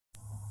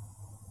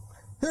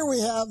Here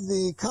we have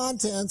the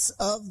contents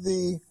of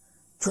the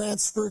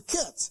transfer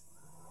kit.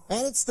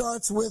 And it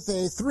starts with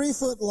a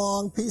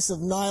 3-foot-long piece of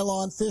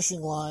nylon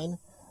fishing line.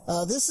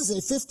 This is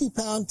a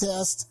 50-pound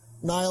test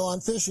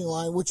nylon fishing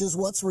line, which is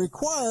what's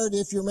required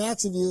if your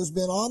Maxi View has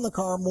been on the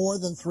car more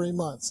than 3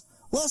 months.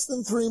 Less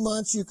than 3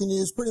 months, you can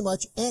use pretty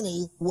much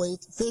any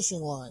weight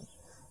fishing line.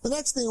 The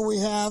next thing we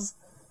have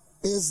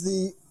is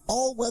the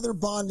all-weather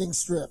bonding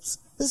strips.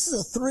 This is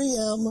a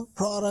 3M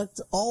product,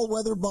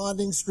 all-weather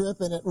bonding strip,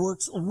 and it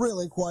works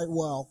really quite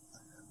well.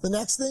 The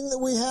next thing that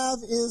we have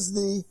is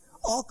the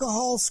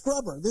alcohol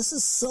scrubber. This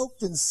is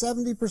soaked in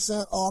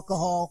 70%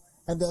 alcohol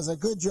and does a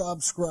good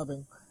job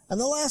scrubbing. And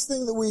the last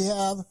thing that we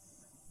have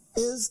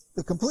is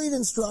the complete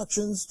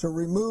instructions to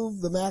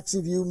remove the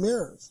Maxi View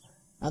mirrors.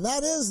 And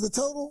that is the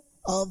total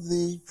of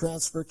the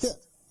transfer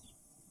kit.